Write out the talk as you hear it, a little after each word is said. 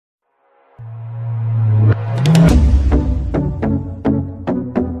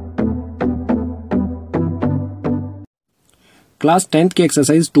Class 10th की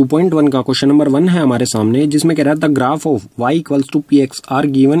exercise 2.1 का question number 1 है हमारे सामने, जिसमें कह रहा है the graph of y equals to px are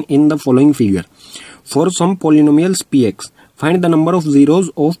given in the following figure for some polynomials px find the number of zeros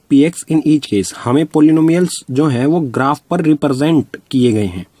of px in each case. हमें पॉलिनोमियल्स जो हैं वो ग्राफ पर रिप्रेजेंट किए गए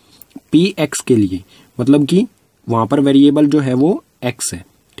हैं px के लिए, मतलब कि वहां पर वेरिएबल जो है वो x है।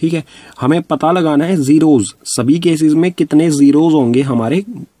 ठीक है, हमें पता लगाना है जीरोज, सभी केसेस में कितने जीरोज होंगे हमारे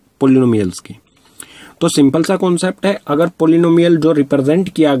पॉलिनोमियल्स के। तो सिंपल सा कॉन्सेप्ट है, अगर पॉलिनोमियल जो रिप्रेजेंट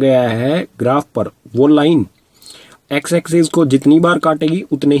किया गया है ग्राफ पर वो लाइन एक्स एक्सिस को जितनी बार काटेगी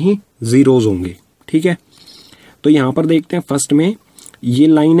उतने ही जीरोज होंगे। ठीक है, तो यहां पर देखते हैं फर्स्ट में ये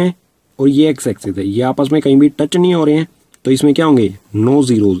लाइन है और ये एक्स एक्सिस है, ये आपस में कहीं भी टच नहीं हो रहे हैं, तो इसमें क्या होंगे, नो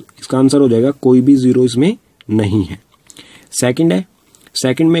जीरोज। इसका आंसर हो जाएगा कोई भी जीरो इसमें नहीं है। सेकंड है,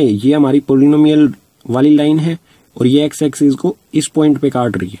 सेकंड में ये हमारी पॉलिनोमियल वाली लाइन है और ये एक्स एक्सिस को इस पॉइंट पे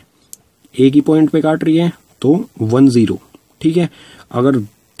काट रही है, एक ही पॉइंट पे काट रही है तो 1 0। ठीक है, अगर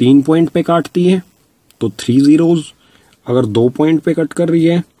 3 पॉइंट पे काटती है तो 3 जीरोज, अगर 2 पॉइंट पे कट कर रही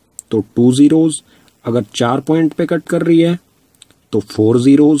है तो 2 जीरोज, अगर 4 पॉइंट पे कट कर रही है तो 4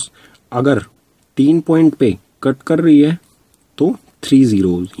 जीरोज, अगर 3 पॉइंट पे कट कर रही है तो 3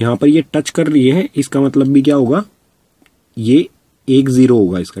 जीरोज। यहां पर ये टच कर रही है, इसका मतलब भी क्या होगा, ये 1 0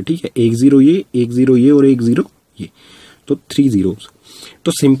 होगा इसका। ठीक है, 1 0 ये, 1 0 ये और 1 0 ये, तो 3 जीरोज।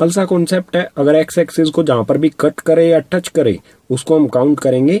 तो सिंपल सा कॉन्सेप्ट है, अगर एक्स एक्सिस को जहां पर भी कट करे या टच करे उसको हम काउंट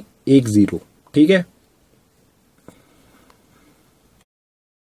करेंगे 1 0। ठीक है,